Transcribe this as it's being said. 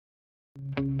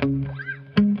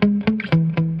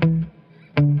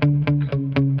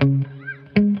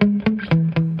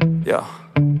Yeah.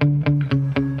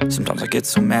 Sometimes I get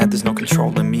so mad, there's no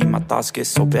controlling me. My thoughts get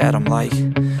so bad, I'm like,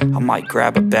 I might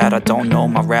grab a bat, I don't know.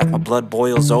 My wrath, my blood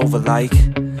boils over like,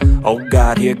 oh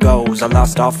God, here goes. I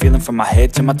lost all feeling from my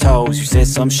head to my toes. You said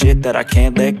some shit that I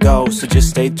can't let go, so just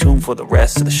stay tuned for the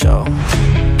rest of the show.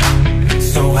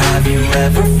 So have you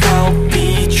ever felt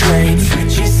betrayed?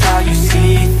 Switches how you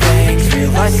see things,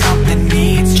 realize something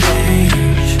needs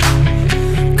change.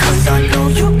 Cause I know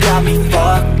you got me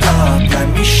fucked up, let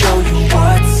me show you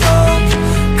what's up.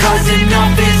 Cause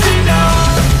enough is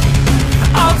enough.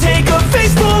 I'll take a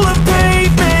face full of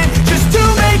pavement just to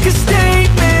make a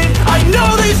statement. I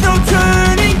know there's no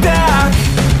turning back.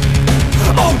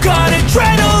 Oh God,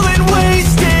 adrenaline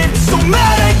wasted, so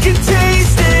mad I can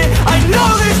taste it. I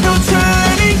know there's no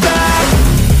turning back.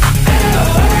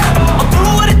 I'll do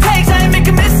what it takes, I ain't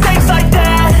making mistakes like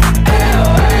that.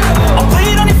 I'll play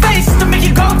it on your face to make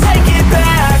you go take it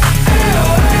back.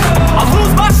 I'll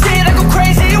lose my shit, I go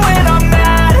crazy when I'm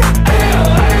mad.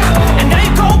 And now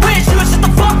you gon' wish you would shut the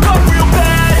fuck up real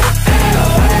bad.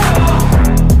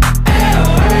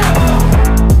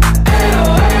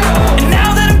 And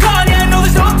now that I'm gone, yeah, I know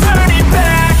there's no turning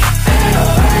back.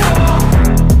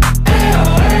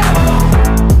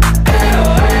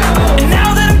 And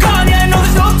now that I'm gone, yeah, I know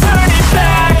there's no turning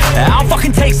back. I don't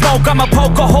fucking take smoke, I'ma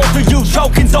poke a hole through you,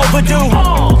 choking's overdue.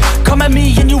 Come at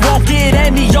me and you won't get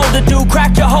any older, dude.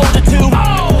 Crack your holder too.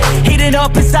 Heating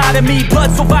up inside of me,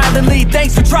 blood so violently,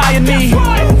 thanks for trying me.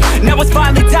 Now it's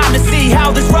finally time to see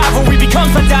how this rivalry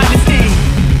becomes a dynasty.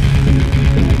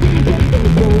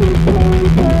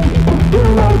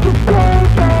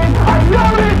 I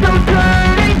know there's no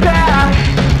turning back.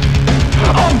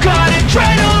 Oh God,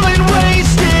 adrenaline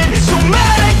wasted, so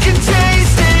mad I can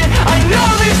taste it. I know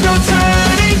there's no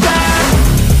turning back.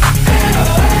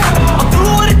 I'll do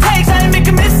what it takes, I ain't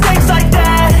making mistakes like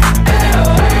that.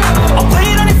 I'll play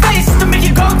it on your face to make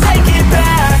you go take it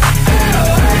back.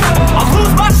 I'll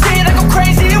lose my shit, I go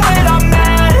crazy when I'm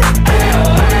mad.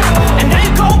 And now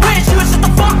you gon' wish you would shut the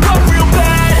fuck up real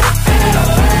bad.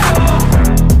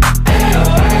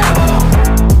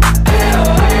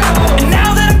 And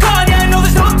now that I'm gone, yeah, I know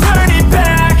there's no turning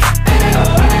back.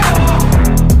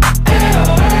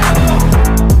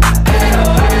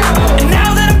 And now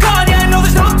that I'm gone, yeah, I know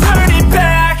there's no turning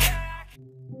back.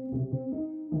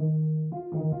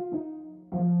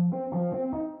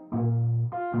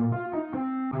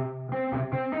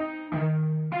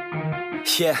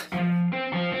 Yeah,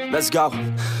 let's go.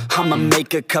 I'ma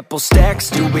make a couple stacks,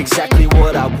 do exactly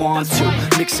what I want to.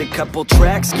 Mix a couple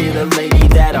tracks, get a lady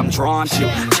that I'm drawn to.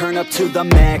 Turn up to the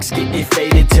max, get me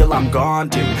faded till I'm gone,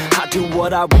 dude. I do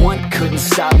what I want, couldn't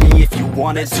stop me if you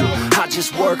wanted to. I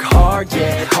just work hard,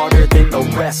 yeah, harder than the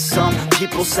rest. Some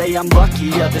people say I'm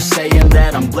lucky, others saying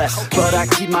that I'm blessed. But I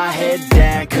keep my head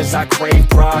down, cause I crave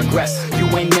progress. You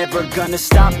ain't never gonna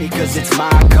stop me, cause it's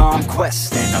my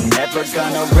conquest. And I'm never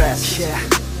gonna rest, yeah.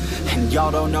 And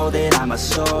y'all don't know that I'm a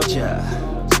soldier.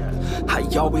 I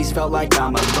always felt like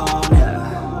I'm alone,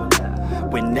 yeah.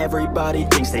 When everybody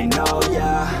thinks they know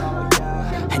ya,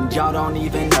 and y'all don't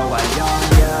even know I own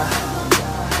ya.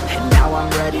 And now I'm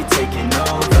ready taking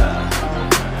over,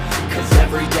 cause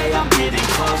every day I'm getting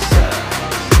closer.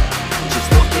 Just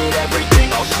look at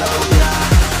everything I'll show ya.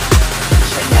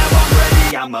 And now I'm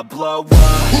ready, I'ma blow up.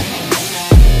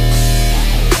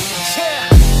 Yeah.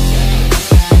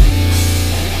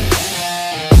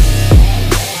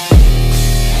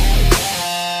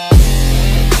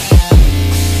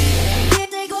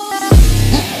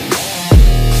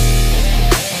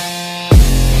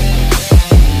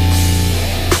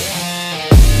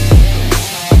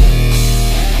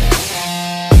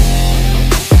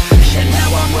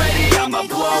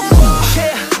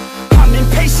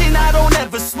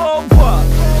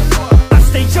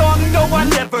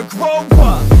 Grow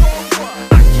up,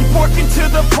 I keep working to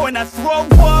the point I throw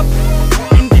up.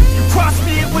 And if you cross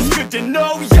me, it was good to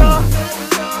know ya.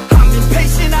 I'm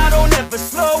impatient, I don't ever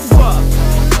slow up.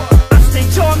 I stay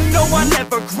young, no, I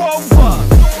never grow up.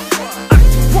 I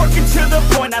keep working to the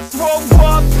point I throw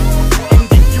up.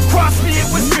 And if you cross me,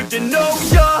 it was good to know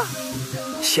ya.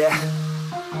 Yeah,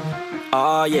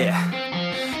 oh yeah,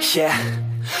 yeah.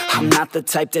 I'm not the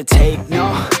type to take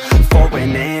no for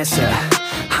an answer.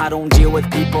 I don't deal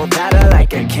with people that are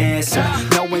like a cancer.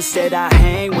 No, instead I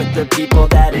hang with the people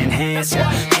that enhance ya.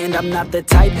 And I'm not the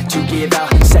type to give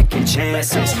out second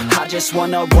chances. I just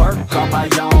wanna work on my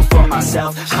own for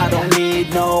myself. I don't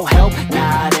need no help,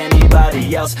 not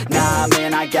anybody else. Nah,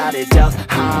 man, I got it dealt.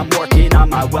 I'm working on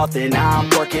my wealth and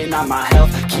I'm working on my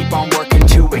health. Keep on working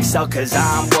to excel, cause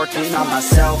I'm working on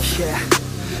myself. Yeah,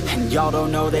 and y'all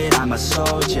don't know that I'm a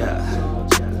soldier.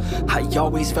 I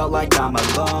always felt like I'm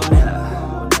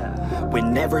alone,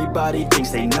 when everybody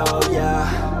thinks they know ya,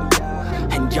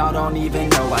 and y'all don't even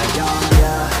know I own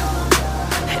ya.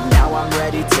 And now I'm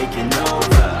ready taking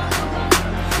over,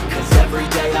 cause every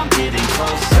day I'm getting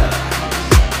closer.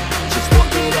 Just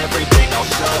look at everything I'll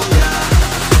show ya.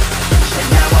 And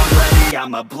now I'm ready,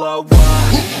 I'ma blow up.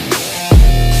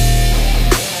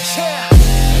 Yeah.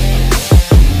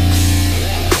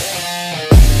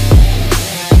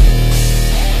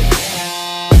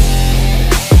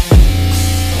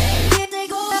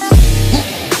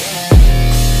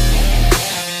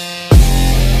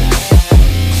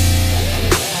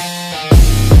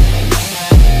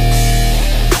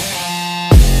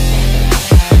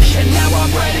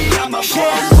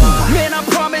 Man, I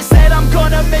promise that I'm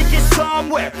gonna make it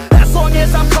somewhere. As long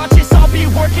as I'm conscious, I'll be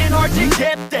working hard to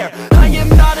get there. I am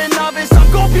not a novice, I'm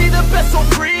gonna be the best, so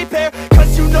prepare.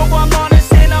 Cause you know I'm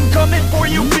honest and I'm coming for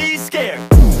you, be scared.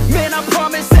 Man, I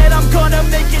promise that I'm gonna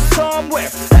make it somewhere.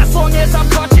 As long as I'm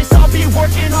conscious, I'll be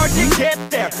working hard to get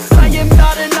there. I am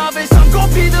not a novice, I'm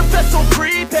gonna be the best, so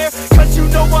prepare. Cause you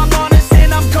know I'm honest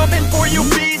and I'm coming for you,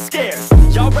 be scared.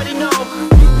 Y'all already know.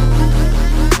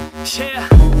 Yeah,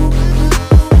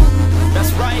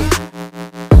 that's right.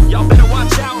 Y'all better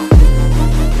watch out.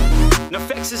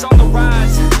 NFX is on the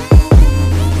rise.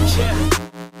 Yeah.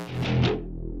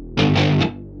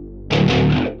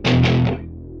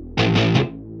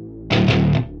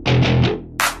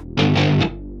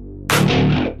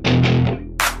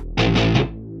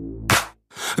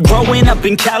 Growing up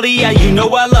in Cali, yeah, you know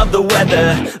I love the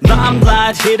weather.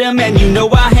 Limelight hit 'em and you know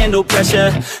I handle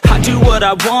pressure. I do what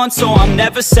I want, so I'm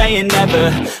never saying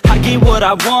never. I get what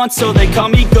I want, so they call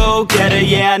me go-getter.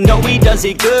 Yeah, I know he does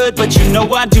it good, but you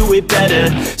know I do it better.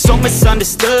 So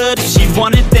misunderstood, if she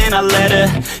wanted then I let her.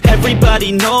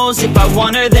 Everybody knows if I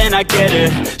want her then I get her.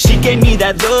 She gave me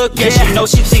that look, yeah, she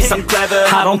knows she thinks I'm clever.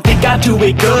 I don't think I do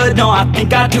it good, no, I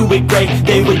think I do it great.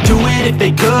 They would do it if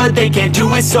they could, they can't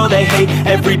do it so they hate.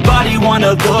 Everybody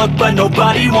wanna look, but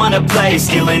nobody wanna play.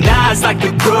 Stealing eyes like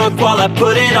a crook while I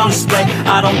put it on display.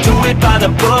 I don't do it by the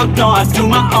book, no, I do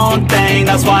my own thing.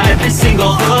 That's why every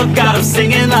single hook got them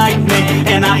singing like me.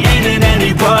 And I ain't in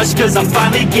any rush, cause I'm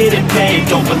finally getting paid.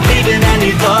 Don't believe in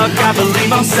any luck, I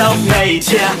believe I'm self-made,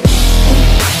 yeah.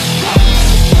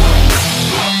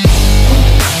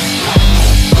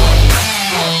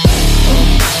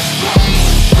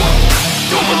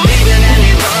 Don't believe in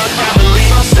any luck, I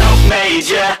believe I'm self-made,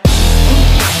 yeah.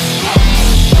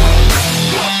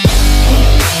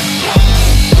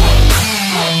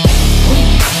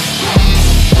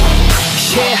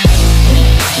 Yeah,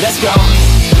 let's go.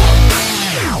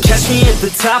 Catch me at the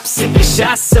top, sipping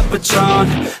shots of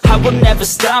Patron. I will never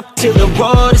stop till the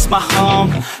road is my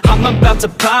home. I'm about to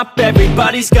pop,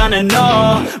 everybody's gonna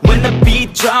know. When the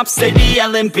beat drops, they be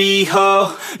yelling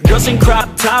B-ho. Girls in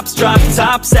crop tops, drop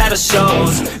tops at our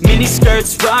shows. Mini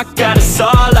skirts rock, got us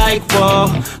all like whoa.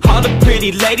 All the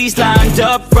pretty ladies lined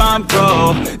up front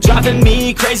row. Driving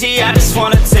me crazy, I just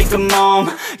wanna take them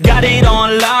home. Got it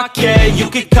on lock, yeah, you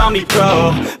could call me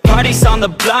pro. Parties on the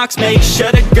blocks, make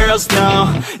sure the girls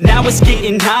know. Now it's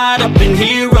getting hot up in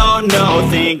here, oh no.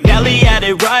 Think Nelly had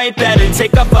it right, better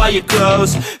take off all your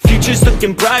clothes. Future's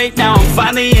looking bright, now I'm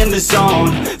finally in the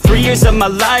zone. 3 years of my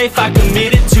life, I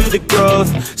committed to the growth.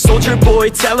 Soldier boy,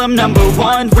 tell him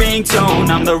 #1 ringtone.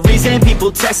 I'm the reason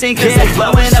people texting, cause they're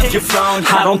blowing up your phone.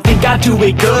 I don't think I do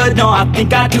it good, no, I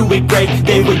think I do it great.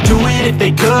 They would do it if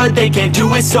they could, they can't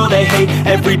do it so they hate.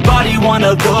 Everybody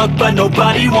wanna look, but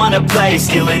nobody wanna play.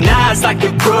 Stealing eyes like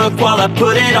a crook while I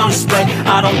put it on display.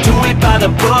 I don't do it by the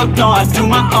book, no, I do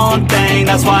my own thing.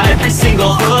 That's why every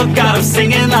single hook got them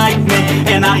singing like me.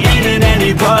 And I ain't in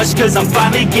any rush, cause I'm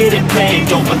finally getting paid.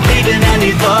 Don't believe in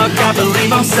any luck, I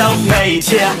believe I'm self-made,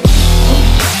 yeah.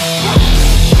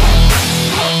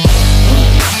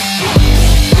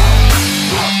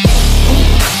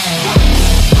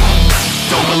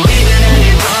 Don't believe in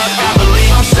any luck, I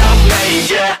believe I'm self-made,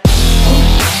 yeah.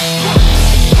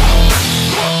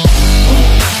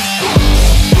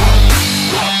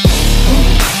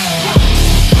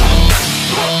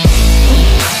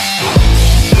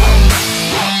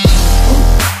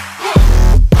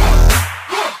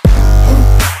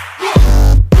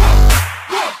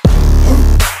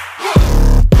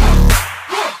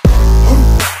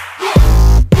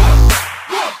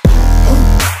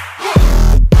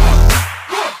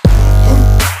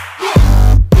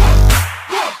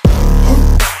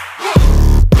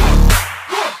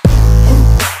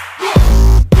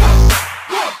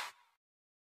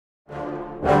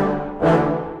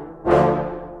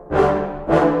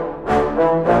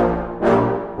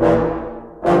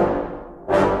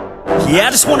 Yeah,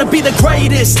 I just wanna be the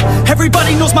greatest.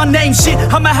 Everybody knows my name, shit.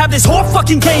 I'ma have this whole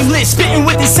fucking game list, spitting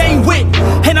with insane wit,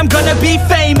 and I'm gonna be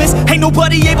famous. Ain't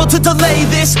nobody able to delay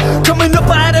this. Coming up,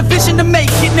 I had a vision to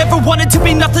make it. Never wanted to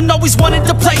be nothing, always wanted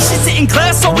to play shit. Sit in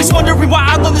class, always wondering why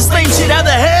I love this lame shit. How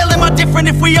the hell am I different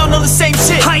if we all know the same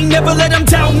shit? I ain't never let them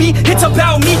doubt me, it's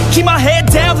about me. Keep my head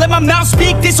down, let my mouth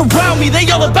speak. They surround me,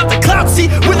 they all about the clout, see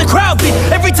where the crowd be.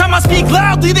 Every time I speak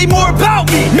loudly, they more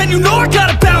about me. Man, you know I got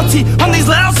a bounty on these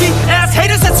lousy ass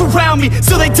haters that surround me.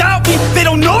 So they doubt me, they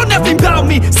don't know nothing about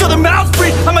me. So their mouth's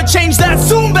free, I'ma change that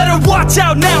soon. Better watch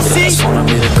out now, see? I just wanna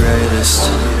be the greatest.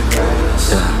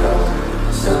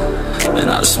 Yeah. And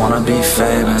I just wanna be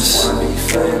famous.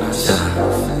 Yeah.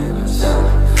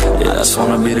 Yeah, I just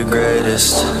wanna be the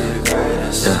greatest.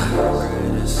 Yeah.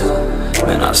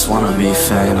 Man, I just wanna be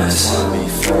famous.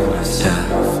 Yeah.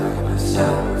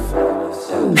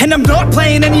 And I'm not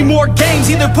playing any more games.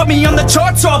 Either put me on the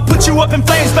charts or I'll put you up in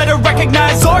flames. Better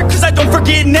recognize art, cause I don't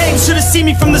forget names. Should've seen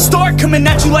me from the start, coming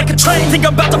at you like a train. Think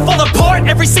I'm about to fall apart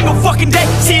every single fucking day.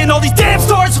 Seeing all these damn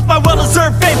stars with my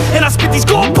well-deserved fame. And I spit these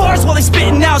gold bars while they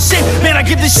spitting out shit. Man, I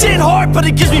give this shit hard, but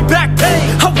it gives me back pain.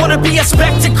 I wanna be a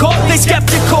spectacle, they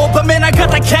skeptical, but man, I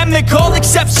got that chemical,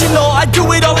 exceptional. I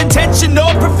do it all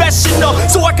intentional, professional,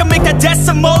 so I can make that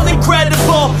decimal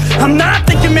incredible. I'm not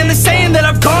thinking, man, they're saying that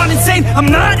I've gone insane. I'm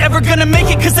not ever gonna make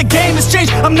it cause the game has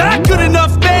changed. I'm not good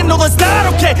enough, man, no that's not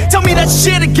okay. Tell me that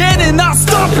shit again and I'll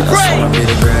stop your brain. I just wanna be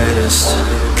the greatest.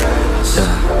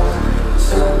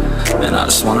 Yeah. And I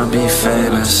just wanna be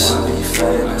famous.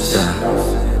 Yeah.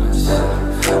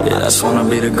 Yeah, I just wanna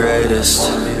be the greatest.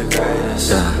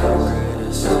 Yeah.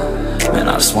 Man,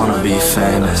 I just wanna be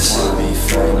famous.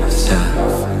 Yeah.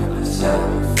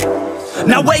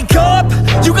 Now wake up,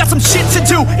 you got some shit to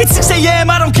do. It's 6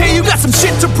 AM, I don't care, you got some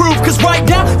shit to prove. Cause right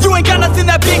now, you ain't got nothing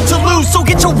that big to lose. So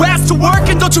get your ass to work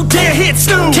and don't you dare hit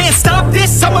snooze. Can't stop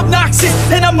this, I'm obnoxious,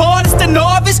 and I'm honest and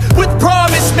novice. With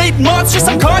promise, made monstrous,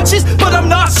 I'm conscious, but I'm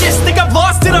nauseous. Think I've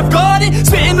lost it, I've got it.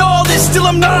 Spitting all this, still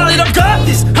I'm not it, I've got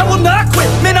this. I will not quit,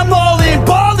 man, I'm all in.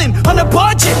 Ballin', on a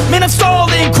budget, man, I'm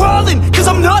stalling. Crawling, cause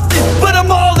I'm nothing, but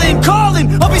I'm all in. Calling,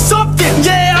 I'll be something,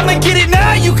 yeah, I'ma get it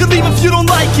now. You can leave if you don't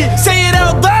like it. Say it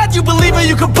out loud, you believe it,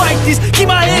 you can bite this. Keep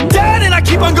my head down and I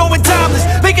keep on going timeless.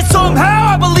 Make it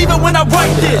somehow, I believe it when I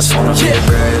write this. I just wanna be the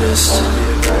greatest.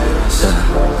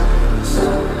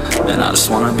 Yeah. And I just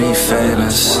wanna be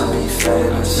famous.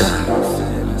 Yeah.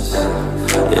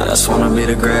 Yeah, I just wanna be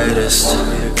the greatest.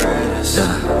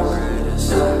 Yeah.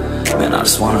 Man, I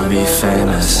just wanna be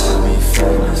famous.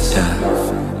 Yeah.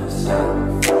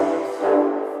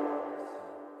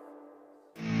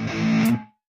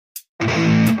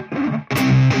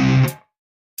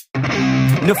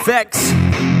 Effects.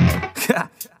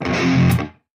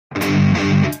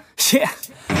 Yeah.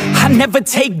 I never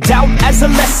take doubt as a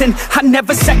lesson. I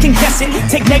never second guess it.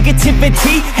 Take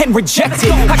negativity and reject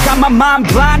it. I got my mind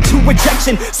blind to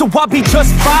rejection, so I'll be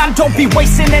just fine. Don't be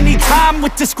wasting any time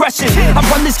with discretion. I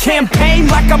run this campaign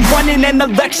like I'm running an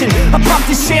election. I pop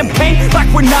this champagne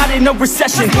like we're not in a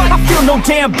recession. I feel no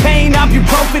damn pain.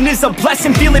 Ibuprofen is a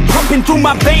blessing. Feel it pumping through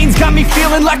my veins. Got me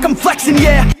feeling like I'm flexing,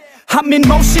 yeah. I'm in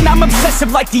motion, I'm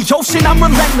obsessive like the ocean, I'm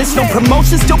relentless. No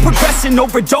promotion, still progressing,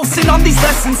 overdosing on these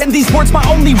lessons. And these words my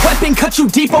only weapon, cut you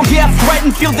deep, oh yeah, I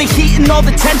threaten. Feel the heat and all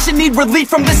the tension, need relief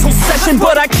from this whole session.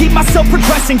 But I keep myself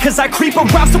progressing, cause I creep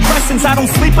around suppressants. I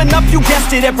don't sleep enough, you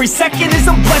guessed it, every second is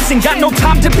a blessing. Got no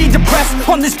time to be depressed,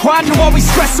 on this grind you always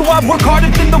stress. So I work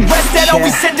harder than the rest, that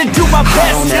always said to do my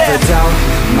best. I don't ever doubt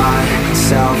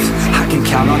myself, I can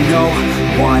count on no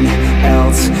one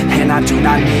else. And I do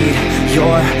not need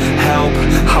your help,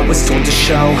 I was told to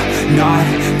show, not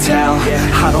tell.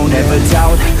 I don't ever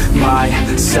doubt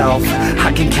myself,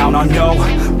 I can count on no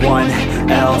one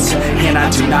else. And I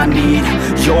do not need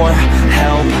your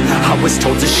help, I was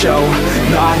told to show,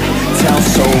 not tell.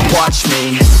 So watch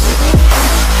me.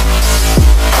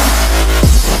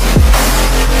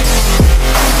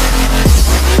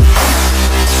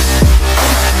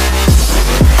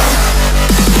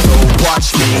 So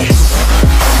watch me.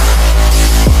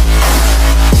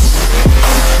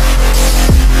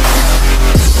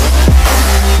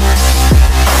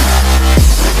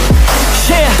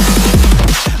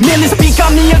 Man, this beat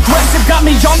got me aggressive, got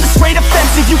me on the straight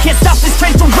offensive. You can't stop this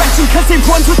train direction, cause it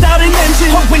runs without an engine.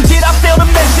 Oh, when did I fail to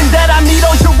mention that I need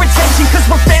all your attention? Cause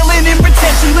we're failing in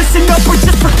retention, listen up or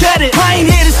just forget it. I ain't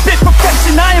here to spit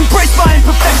perfection, I embrace my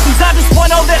imperfections. I just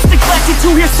want all that's neglected to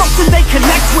hear something they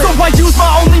connect with. So I use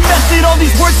my only method, all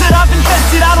these words that I've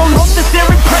invested. I don't hope that they're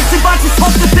impressive, I just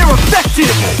hope that they're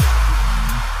effective.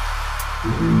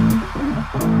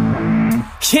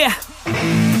 Yeah,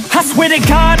 I I swear to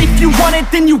God, if you want it,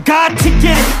 then you got to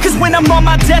get it. Cause when I'm on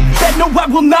my deathbed, no, I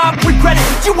will not regret it.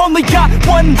 You only got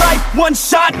one life, one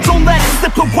shot, don't let it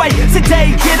slip away.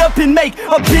 Today, get up and make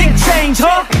a big change,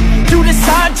 huh? You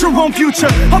decide your own future,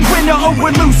 a winner or a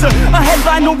loser, a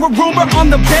headline or a rumor, on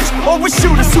the bench or a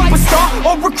shooter, superstar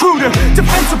or recruiter,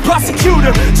 defensive prosecutor,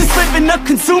 just living a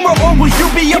consumer, or will you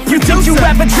be a producer? If you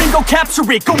have a dream, go capture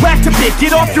it, go active it,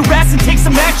 get off your ass and take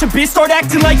some action, bitch. Start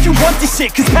acting like you want this shit,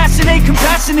 cause passion ain't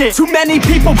compassionate. Too many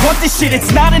people want this shit,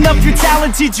 it's not enough you're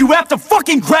talented, you have to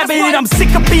fucking grab it. I'm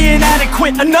sick of being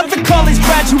adequate, another college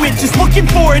graduate, just looking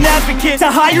for an advocate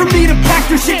to hire me to pack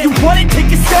your shit. You want it,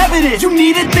 take a stab at it, you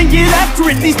need it, then get after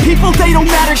it. These people, they don't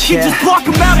matter, shit, just block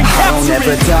them out and capture it. I don't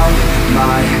ever doubt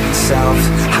myself,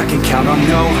 I can count on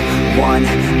no one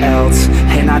else,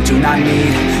 and I do not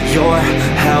need your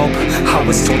help. I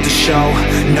was told to show,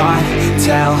 not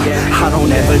tell. I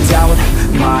don't ever doubt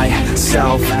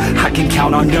myself, I can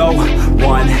count on no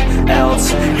one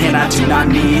else, and I do not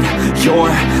need your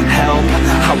help.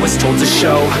 I was told to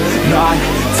show, not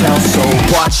tell. So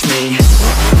watch me